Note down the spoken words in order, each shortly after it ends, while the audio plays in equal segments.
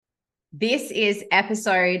This is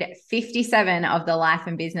episode 57 of the Life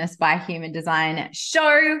and Business by Human Design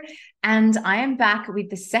show. And I am back with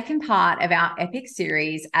the second part of our epic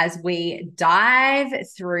series as we dive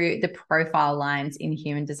through the profile lines in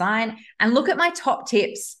human design and look at my top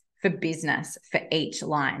tips for business for each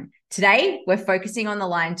line. Today, we're focusing on the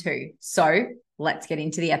line 2. So let's get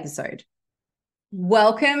into the episode.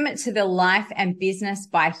 Welcome to the Life and Business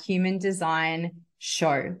by Human Design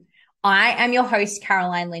show. I am your host,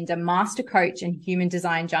 Caroline Linder, master coach and human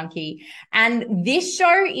design junkie. And this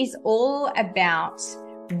show is all about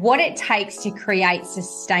what it takes to create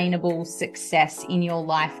sustainable success in your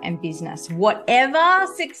life and business, whatever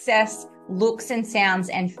success looks and sounds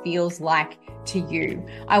and feels like to you.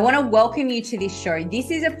 I want to welcome you to this show. This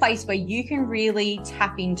is a place where you can really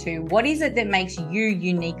tap into what is it that makes you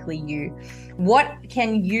uniquely you. What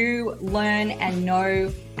can you learn and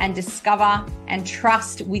know and discover and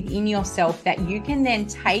trust within yourself that you can then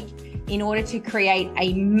take in order to create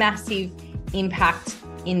a massive impact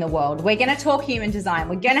in the world? We're going to talk human design.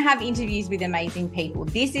 We're going to have interviews with amazing people.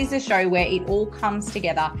 This is a show where it all comes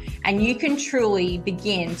together and you can truly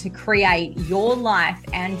begin to create your life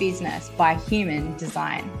and business by human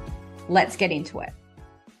design. Let's get into it.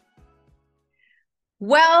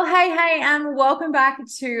 Well, hey, and welcome back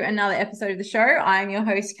to another episode of the show. I'm your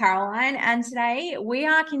host, Caroline, and today we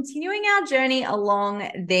are continuing our journey along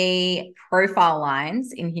the profile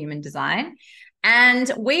lines in human design.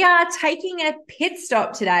 And we are taking a pit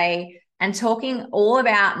stop today and talking all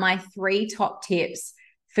about my 3 top tips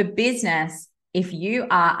for business if you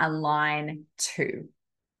are a line 2.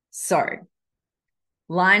 So,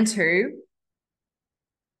 line 2.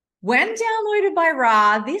 When downloaded by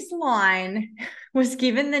Ra, this line was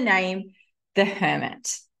given the name the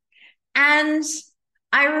Hermit. And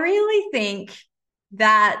I really think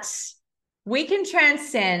that we can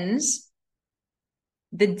transcend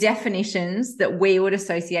the definitions that we would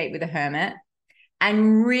associate with a hermit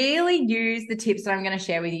and really use the tips that I'm going to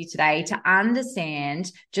share with you today to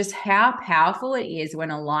understand just how powerful it is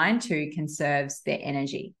when a line 2 conserves their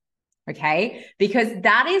energy. Okay, because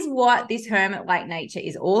that is what this hermit-like nature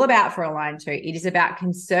is all about for a line 2. It is about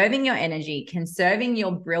conserving your energy, conserving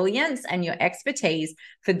your brilliance and your expertise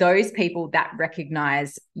for those people that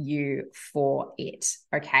recognize you for it.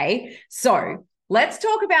 Okay, so let's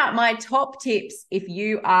talk about my top tips if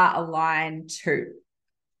you are a line 2.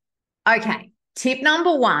 Okay, tip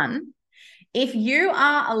number 1, if you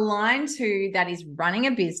are a line 2 that is running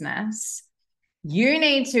a business, you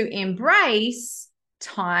need to embrace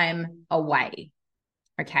time away.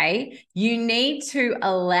 Okay, you need to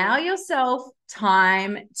allow yourself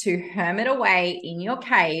time to hermit away in your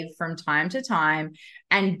cave from time to time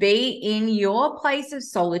and be in your place of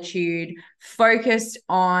solitude, focused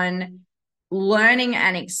on learning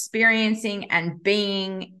and experiencing and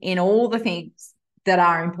being in all the things that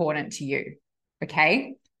are important to you.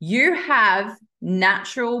 Okay, you have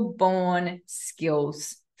natural born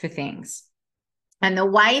skills for things. And the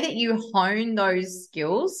way that you hone those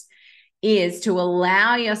skills is to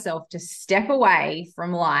allow yourself to step away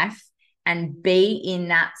from life and be in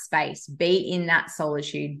that space, be in that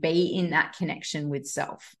solitude, be in that connection with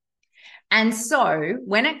self. And so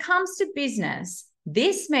when it comes to business,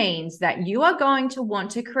 this means that you are going to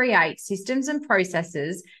want to create systems and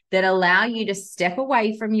processes that allow you to step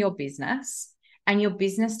away from your business and your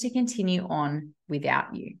business to continue on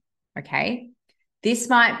without you. Okay. This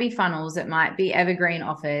might be funnels, it might be evergreen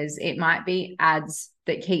offers, it might be ads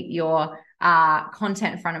that keep your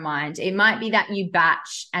content front of mind. It might be that you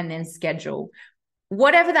batch and then schedule.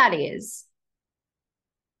 Whatever that is,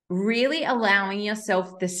 really allowing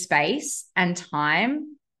yourself the space and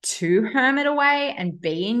time to hermit away and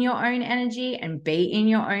be in your own energy and be in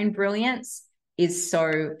your own brilliance is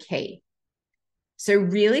so key. So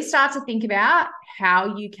really start to think about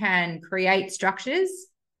how you can create structures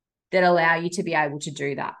that allow you to be able to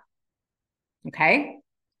do that. Okay,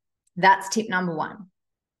 that's tip number 1.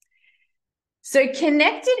 So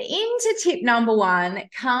connected into tip number 1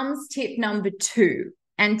 comes tip number 2.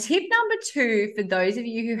 And tip number 2, for those of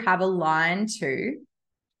you who have a line 2,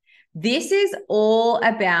 this is all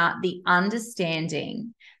about the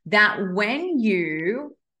understanding that when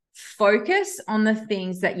you focus on the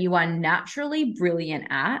things that you are naturally brilliant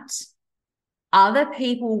at, other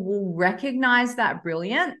people will recognize that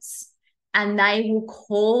brilliance and they will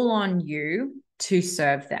call on you to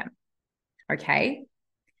serve them. Okay.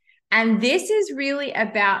 And this is really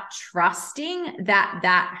about trusting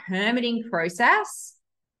that hermiting process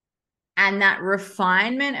and that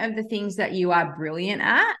refinement of the things that you are brilliant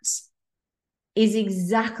at is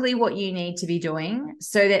exactly what you need to be doing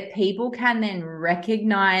so that people can then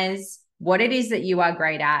recognize what it is that you are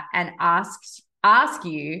great at and ask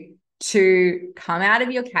you to come out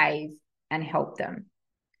of your cave and help them.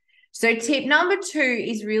 So tip number 2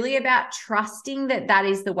 is really about trusting that that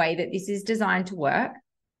is the way that this is designed to work,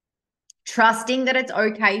 trusting that it's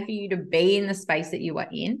okay for you to be in the space that you are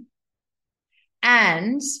in,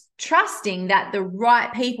 and trusting that the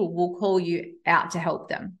right people will call you out to help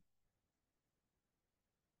them.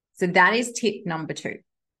 So that is tip number 2.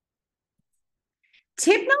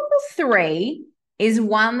 Tip number 3 is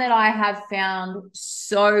one that I have found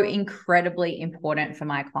so incredibly important for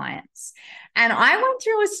my clients. And I went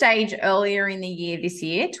through a stage earlier in the year, this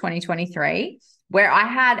year, 2023, where I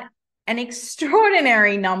had an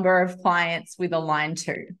extraordinary number of clients with a line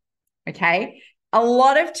 2. Okay. A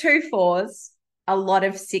lot of 2-4s, a lot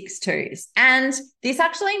of 6-2s. And this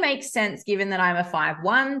actually makes sense given that I'm a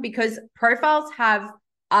 5-1, because profiles have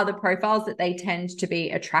other profiles that they tend to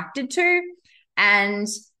be attracted to. And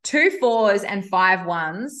 2-4s and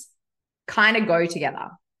 5-1s kind of go together.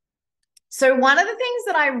 So one of the things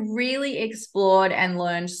that I really explored and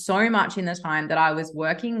learned so much in the time that I was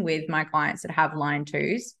working with my clients that have line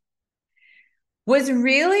 2s was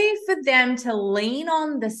really for them to lean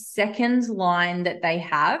on the second line that they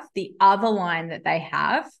have, the other line that they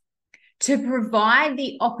have, to provide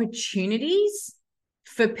the opportunities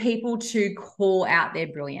for people to call out their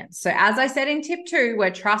brilliance. So as I said in tip 2,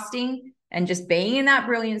 we're trusting and just being in that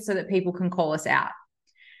brilliance so that people can call us out.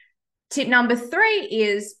 Tip number 3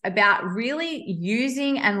 is about really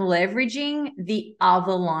using and leveraging the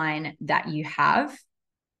other line that you have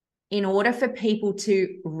in order for people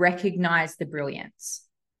to recognize the brilliance.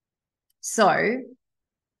 So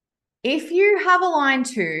if you have a line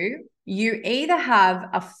 2, you either have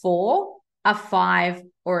a 4, a 5,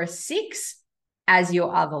 or a 6 as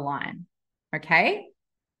your other line, okay?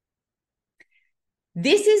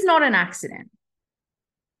 This is not an accident.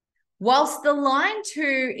 Whilst the line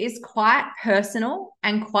 2 is quite personal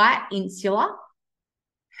and quite insular,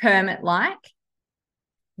 hermit-like,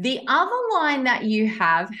 the other line that you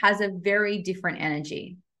have has a very different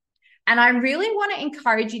energy. And I really want to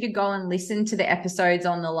encourage you to go and listen to the episodes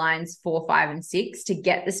on the lines 4, 5, and 6 to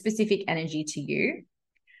get the specific energy to you.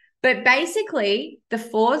 But basically, the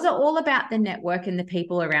 4s are all about the network and the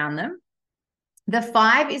people around them. The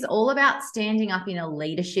 5 is all about standing up in a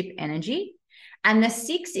leadership energy. And the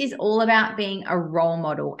 6 is all about being a role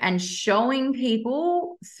model and showing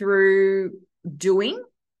people through doing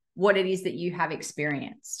what it is that you have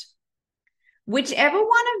experienced. Whichever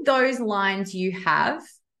one of those lines you have,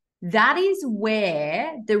 that is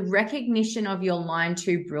where the recognition of your line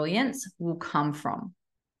 2 brilliance will come from.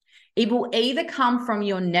 It will either come from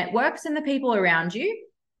your networks and the people around you.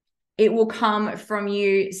 It will come from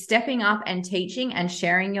you stepping up and teaching and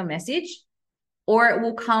sharing your message, or it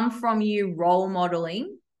will come from you role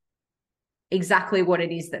modeling exactly what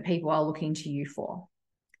it is that people are looking to you for.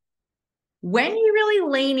 When you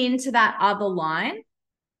really lean into that other line,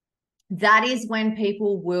 that is when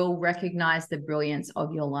people will recognize the brilliance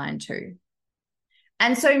of your line 2.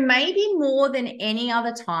 And so maybe more than any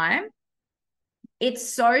other time,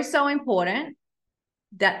 it's so important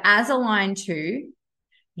that as a line 2,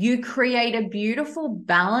 you create a beautiful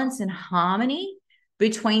balance and harmony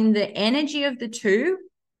between the energy of the 2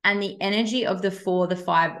 and the energy of the 4, the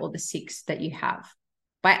 5, or the 6 that you have.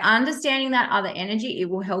 By understanding that other energy, it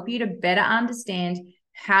will help you to better understand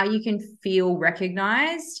how you can feel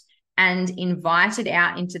recognized and invited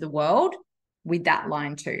out into the world with that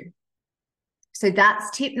line 2. So that's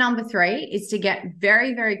tip number 3, is to get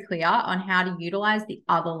very, very clear on how to utilize the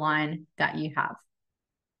other line that you have.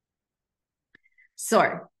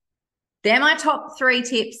 So they're my top 3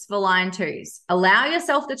 tips for line 2s. Allow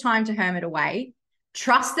yourself the time to hermit away.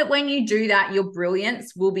 Trust that when you do that, your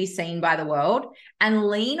brilliance will be seen by the world, and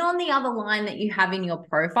lean on the other line that you have in your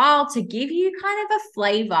profile to give you kind of a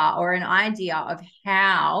flavor or an idea of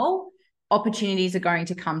how opportunities are going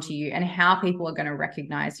to come to you and how people are going to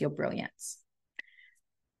recognize your brilliance.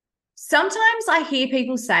 Sometimes I hear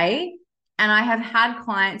people say, and I have had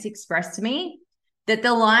clients express to me, that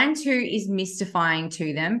the line 2 is mystifying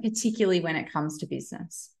to them, particularly when it comes to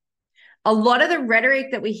business. A lot of the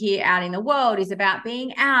rhetoric that we hear out in the world is about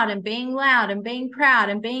being out and being loud and being proud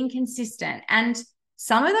and being consistent. And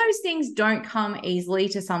some of those things don't come easily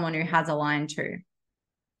to someone who has a line 2.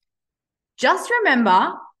 Just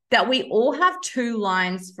remember that we all have 2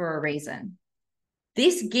 lines for a reason.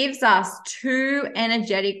 This gives us 2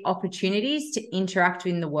 energetic opportunities to interact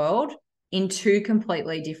in the world in 2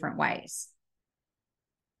 completely different ways.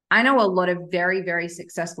 I know a lot of very, very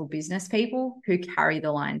successful business people who carry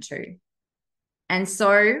the line 2. And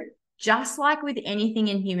so just like with anything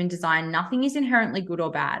in human design, nothing is inherently good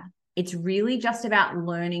or bad. It's really just about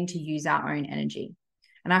learning to use our own energy.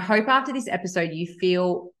 And I hope after this episode, you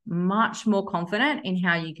feel much more confident in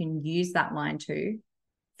how you can use that line 2,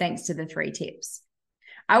 thanks to the 3 tips.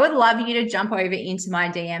 I would love you to jump over into my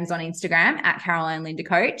DMs on Instagram at Caroline Linda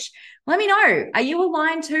Coach. Let me know, are you a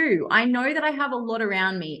line 2? I know that I have a lot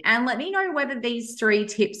around me, and let me know whether these 3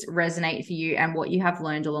 tips resonate for you and what you have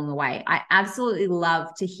learned along the way. I absolutely love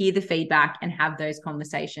to hear the feedback and have those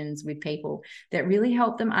conversations with people that really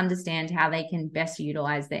help them understand how they can best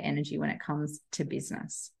utilize their energy when it comes to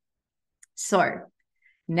business. So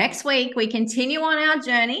next week, we continue on our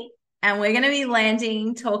journey. And we're going to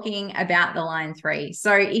be talking about the line 3.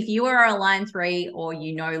 So if you are a line 3, or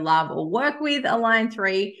you know, love, or work with a line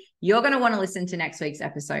 3, you're going to want to listen to next week's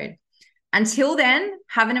episode. Until then,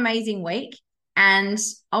 have an amazing week. And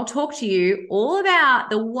I'll talk to you all about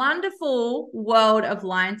the wonderful world of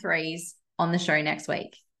line 3s on the show next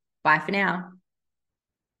week. Bye for now.